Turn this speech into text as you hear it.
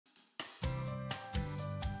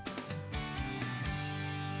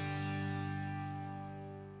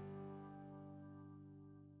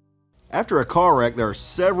After a car wreck, there are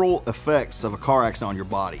several effects of a car accident on your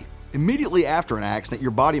body. Immediately after an accident,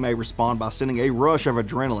 your body may respond by sending a rush of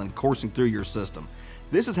adrenaline coursing through your system.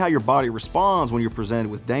 This is how your body responds when you're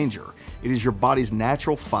presented with danger. It is your body's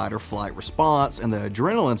natural fight or flight response, and the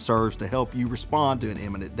adrenaline serves to help you respond to an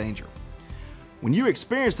imminent danger. When you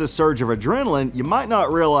experience this surge of adrenaline, you might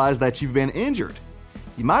not realize that you've been injured.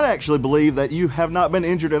 You might actually believe that you have not been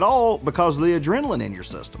injured at all because of the adrenaline in your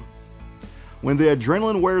system. When the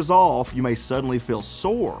adrenaline wears off, you may suddenly feel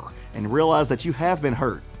sore and realize that you have been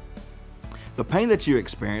hurt. The pain that you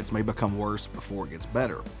experience may become worse before it gets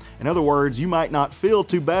better. In other words, you might not feel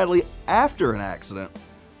too badly after an accident,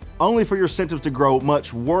 only for your symptoms to grow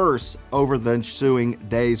much worse over the ensuing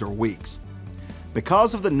days or weeks.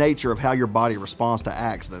 Because of the nature of how your body responds to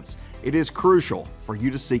accidents, it is crucial for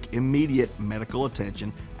you to seek immediate medical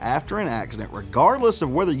attention after an accident, regardless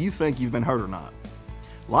of whether you think you've been hurt or not.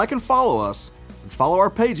 Like and follow us, and follow our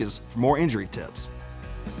pages for more injury tips.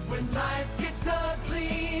 When life gets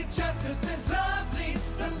ugly, justice is love.